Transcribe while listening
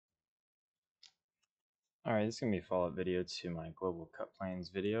Alright, this is going to be a follow-up video to my global cut planes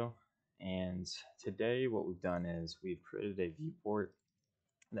video. And today what we've done is we've created a viewport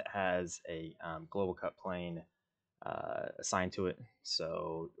that has a global cut plane assigned to it.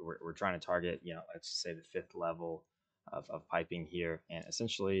 So we're trying to target, let's just say the fifth level of piping here. And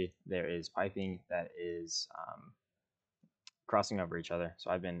essentially there is piping that is crossing over each other.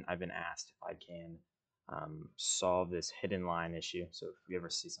 So I've been asked if I can solve this hidden line issue. So if you ever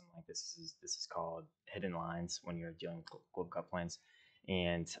see something like this, this is called hidden lines when you're dealing with global cut planes.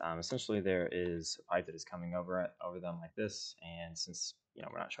 And essentially there is a pipe that is coming over them like this. And since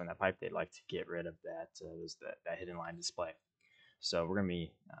we're not showing that pipe, they'd like to get rid of that hidden line display. So we're going to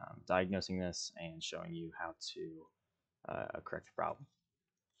be diagnosing this and showing you how to correct the problem.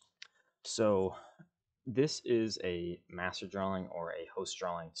 So this is a master drawing or a host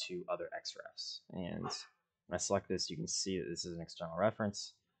drawing to other XREFs. And when I select this, you can see that this is an external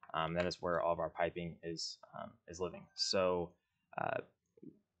reference. That is where all of our piping is living. So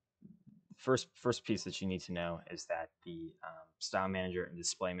first piece that you need to know is that the style manager and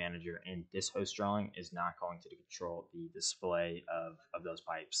display manager in this host drawing is not going to control the display of those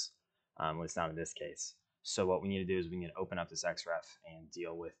pipes, at least not in this case. So what we need to do is we need to open up this XREF and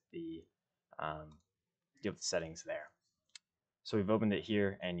deal with the settings there. So we've opened it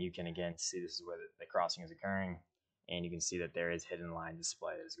here, and you can again see this is where the crossing is occurring, and you can see that there is hidden line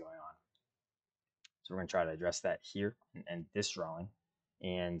display that is going on. So we're going to try to address that here in this drawing.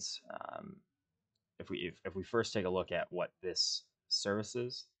 And if we first take a look at what this service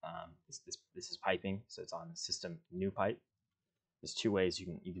is, this is piping, so it's on the system new pipe. There's two ways you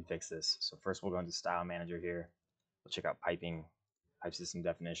can fix this. So first we'll go into Style Manager here. We'll check out piping, pipe system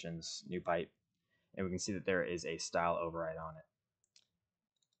definitions, new pipe, and we can see that there is a style override on it.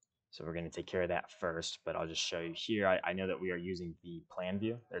 So we're going to take care of that first, but I'll just show you here. I know that we are using the plan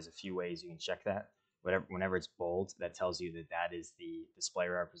view. There's a few ways you can check that. Whenever it's bold, that tells you that that is the display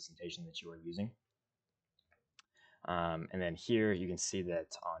representation that you are using. And then here you can see that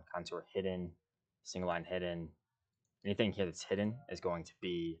on contour hidden, single line hidden, anything here that's hidden is going to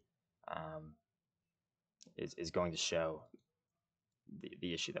be is going to show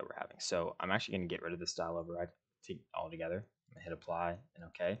the issue that we're having. So I'm actually going to get rid of the style override altogether. I'm going to hit apply and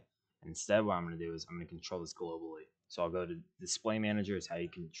OK. And instead, what I'm going to do is I'm going to control this globally. So I'll go to Display Manager is how you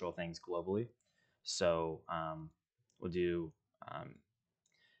control things globally. So we'll do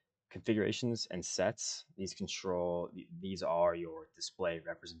configurations and sets. These are your display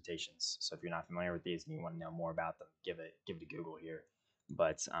representations. So if you're not familiar with these and you want to know more about them, give it a Google here.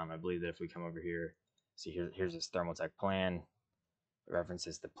 But I believe that if we come over here, see here's this Thermaltech plan. It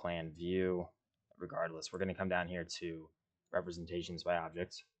references the plan view. Regardless, we're going to come down here to representations by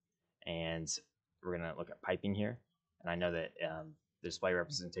object, and we're going to look at piping here. And I know that the display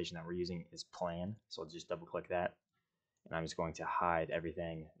representation that we're using is plan, so I'll just double click that, and I'm just going to hide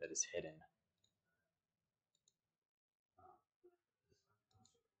everything that is hidden.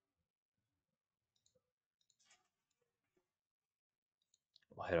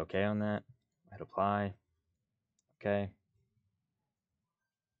 We'll hit OK on that, hit apply, OK.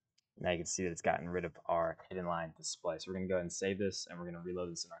 Now you can see that it's gotten rid of our hidden line display. So we're going to go ahead and save this, and we're going to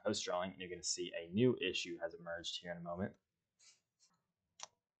reload this in our host drawing, and you're going to see a new issue has emerged here in a moment.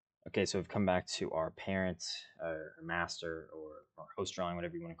 Okay, so we've come back to our parent or master or host drawing,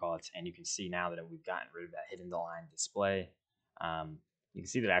 whatever you want to call it, and you can see now that we've gotten rid of that hidden line display. You can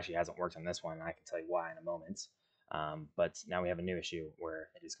see that it actually hasn't worked on this one, and I can tell you why in a moment. But now we have a new issue where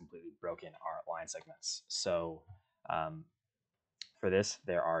it is completely broken our line segments. So for this,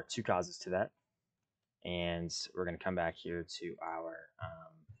 there are two causes to that, and we're going to come back here to our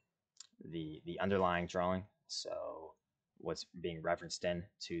the underlying drawing. So what's being referenced in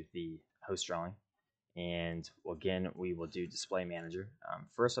to the host drawing, and again we will do display manager.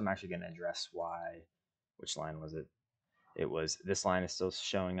 First I'm actually going to address which line was it. It was this line is still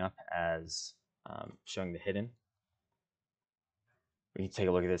showing up as showing the hidden. We can take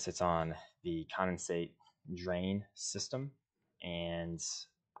a look at this. It's on the condensate drain system, and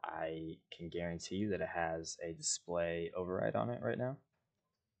I can guarantee you that it has a display override on it right now.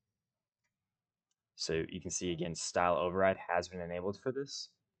 So you can see again, style override has been enabled for this.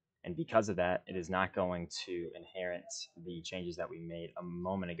 And because of that, it is not going to inherit the changes that we made a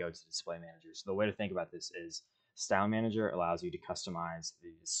moment ago to display manager. So the way to think about this is style manager allows you to customize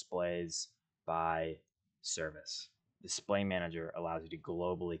the displays by service. Display manager allows you to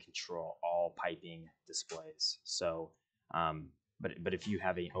globally control all piping displays. So, but if you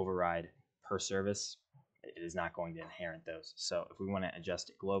have an override per service, it is not going to inherit those. So if we want to adjust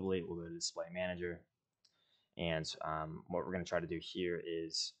it globally, we'll go to display manager. And what we're going to try to do here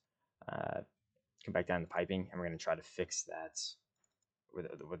is come back down to piping, and we're going to try to fix that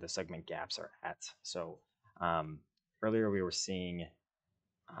where the segment gaps are at. So earlier we were seeing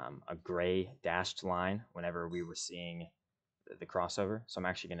a gray dashed line whenever we were seeing the crossover. So I'm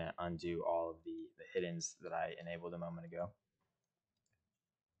actually going to undo all of the hiddens that I enabled a moment ago.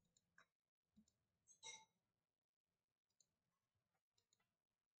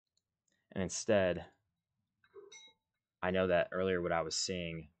 And instead, I know that earlier what I was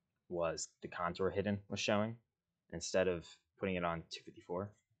seeing was the contour hidden was showing. Instead of putting it on 254,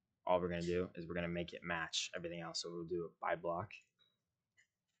 all we're going to do is we're going to make it match everything else. So we'll do it by block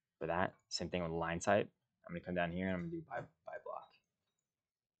for that. Same thing with line type. I'm going to come down here and I'm going to do by block.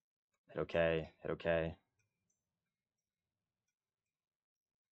 Hit OK, hit OK.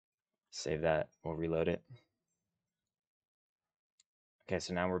 Save that. We'll reload it. Okay,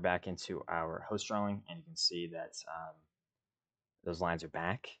 so now we're back into our host drawing, and you can see that those lines are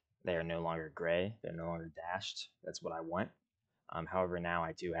back. They are no longer gray. They're no longer dashed. That's what I want. However, now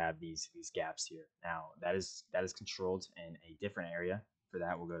I do have these gaps here. Now that is controlled in a different area. For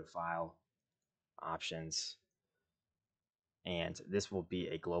that, we'll go to File, Options, and this will be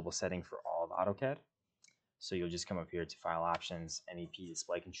a global setting for all of AutoCAD. So you'll just come up here to File Options, MEP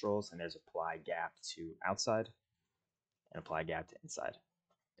Display Controls, and there's Apply Gap to Outside and Apply Gap to Inside.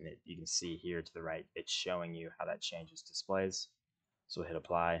 And you can see here to the right, it's showing you how that changes displays. So we'll hit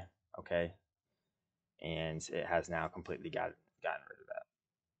Apply, OK, and it has now completely gotten rid of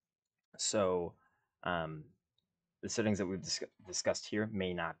that. So the settings that we've discussed here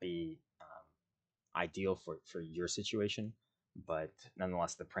may not be ideal for your situation, but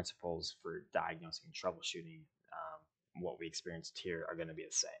nonetheless, the principles for diagnosing and troubleshooting what we experienced here are going to be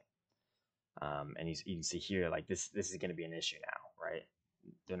the same. And you can see here, like this is going to be an issue now, right?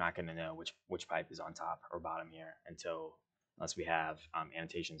 They're not going to know which pipe is on top or bottom here unless we have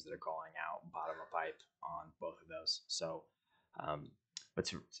annotations that are calling out bottom of pipe on both of those. So, but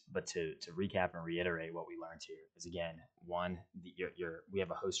to recap and reiterate what we learned here is, again, one, we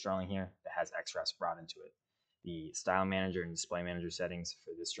have a host drawing here that has XREFs brought into it. The style manager and display manager settings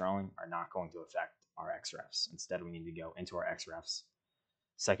for this drawing are not going to affect our XREFs. Instead, we need to go into our XREFs.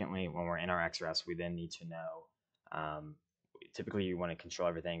 Secondly, when we're in our XREFs, we then need to know, typically you want to control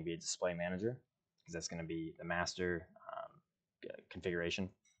everything via display manager, because that's going to be the master configuration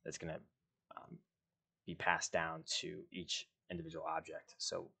that's going to be passed down to each individual object.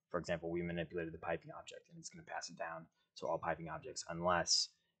 So for example, we manipulated the piping object, and it's going to pass it down to all piping objects unless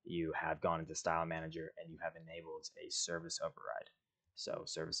you have gone into style manager and you have enabled a service override. So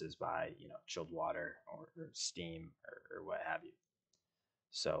services by chilled water or steam or what have you.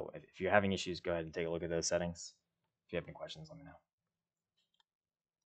 So if you're having issues, go ahead and take a look at those settings. If you have any questions, let me know.